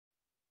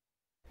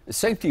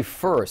Safety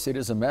first. It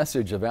is a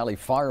message a Valley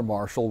Fire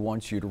Marshal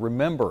wants you to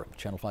remember.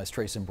 Channel 5's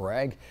Trayson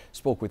Bragg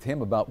spoke with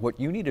him about what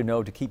you need to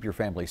know to keep your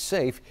family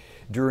safe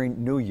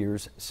during New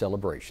Year's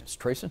celebrations.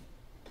 Trayson?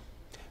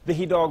 The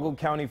Hidalgo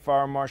County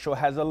Fire Marshal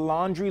has a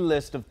laundry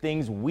list of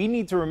things we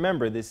need to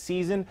remember this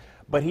season,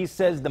 but he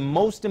says the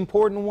most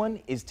important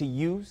one is to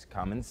use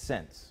common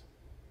sense.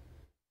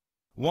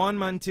 Juan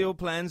Montiel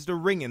plans to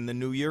ring in the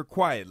new year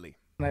quietly.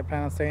 I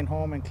plan on staying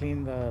home and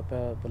clean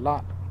the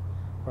lot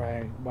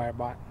where I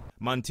bought.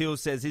 Montiel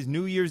says his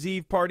New Year's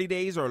Eve party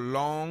days are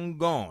long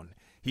gone.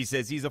 He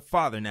says he's a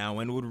father now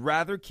and would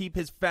rather keep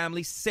his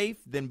family safe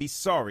than be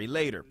sorry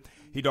later.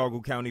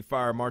 Hidalgo County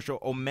Fire Marshal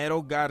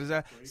Homero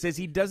Garza says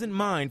he doesn't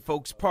mind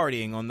folks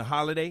partying on the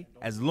holiday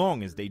as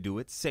long as they do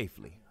it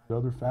safely.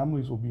 Other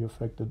families will be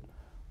affected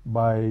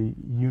by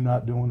you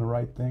not doing the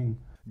right thing.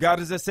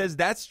 Garza says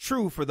that's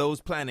true for those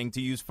planning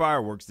to use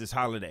fireworks this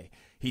holiday.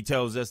 He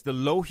tells us the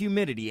low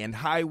humidity and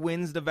high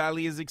winds the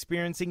valley is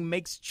experiencing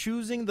makes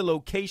choosing the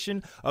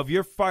location of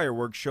your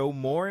fireworks show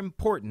more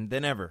important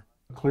than ever.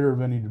 Clear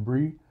of any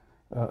debris.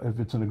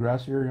 If it's in a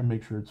grassy area,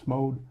 make sure it's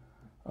mowed.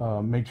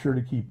 Make sure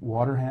to keep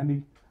water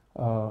handy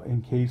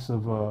in case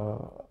of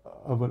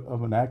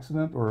an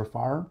accident or a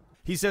fire.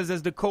 He says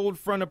as the cold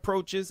front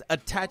approaches,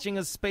 attaching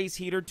a space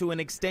heater to an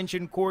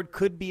extension cord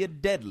could be a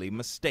deadly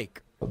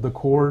mistake. The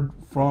cord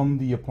from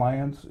the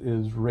appliance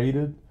is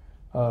rated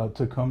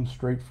to come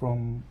straight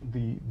from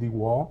the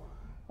wall,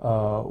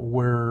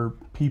 where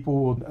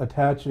people will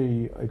attach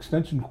a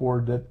extension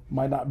cord that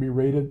might not be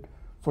rated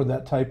for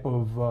that type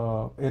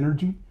of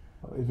energy.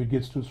 If it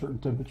gets to a certain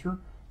temperature,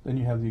 then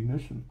you have the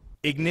ignition.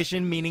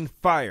 Ignition meaning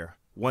fire,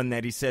 one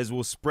that he says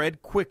will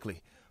spread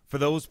quickly. For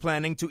those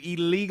planning to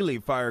illegally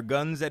fire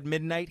guns at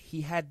midnight,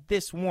 he had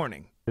this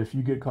warning. If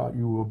you get caught,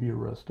 you will be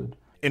arrested.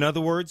 In other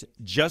words,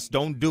 just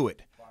don't do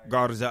it.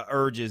 Garza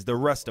urges the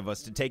rest of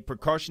us to take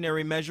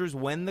precautionary measures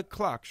when the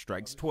clock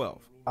strikes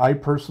 12. I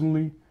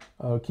personally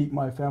keep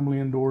my family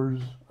indoors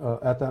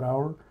at that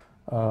hour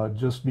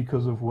just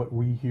because of what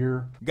we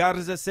hear.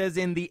 Garza says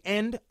in the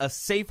end, a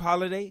safe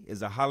holiday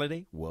is a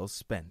holiday well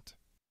spent.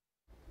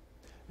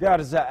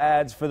 Garza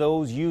adds for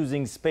those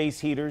using space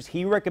heaters,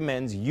 he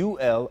recommends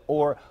UL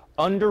or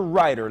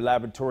Underwriter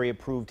laboratory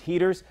approved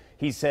heaters.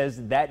 He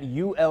says that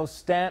UL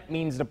stamp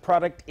means the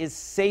product is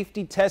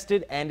safety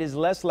tested and is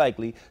less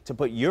likely to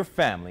put your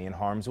family in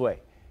harm's way.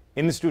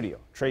 In the studio,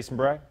 Trayson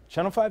Bragg,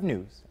 Channel 5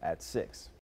 News at 6.